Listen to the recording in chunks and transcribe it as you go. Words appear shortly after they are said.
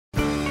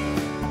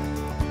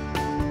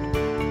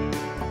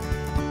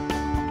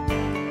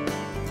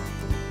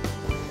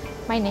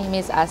My name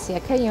is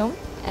Asiya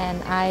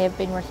and I have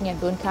been working at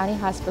Boone County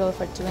Hospital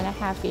for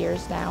 2.5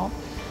 years now.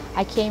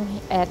 I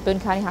came at Boone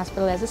County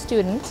Hospital as a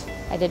student.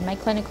 I did my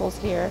clinicals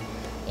here,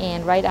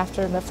 and right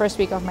after the first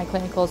week of my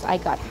clinicals I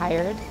got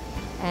hired,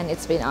 and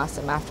it's been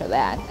awesome after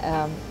that.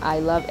 I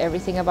love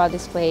everything about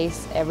this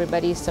place.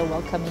 Everybody is so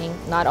welcoming,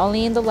 not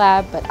only in the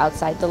lab but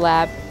outside the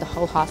lab, the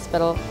whole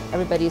hospital.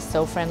 Everybody is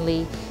so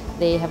friendly.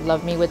 They have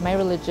loved me with my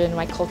religion,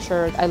 my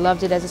culture. I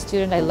loved it as a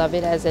student, I love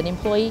it as an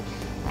employee,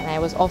 and I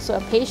was also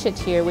a patient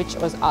here, which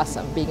was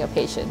awesome being a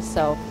patient.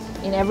 So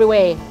in every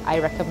way I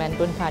recommend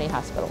Boone County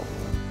Hospital.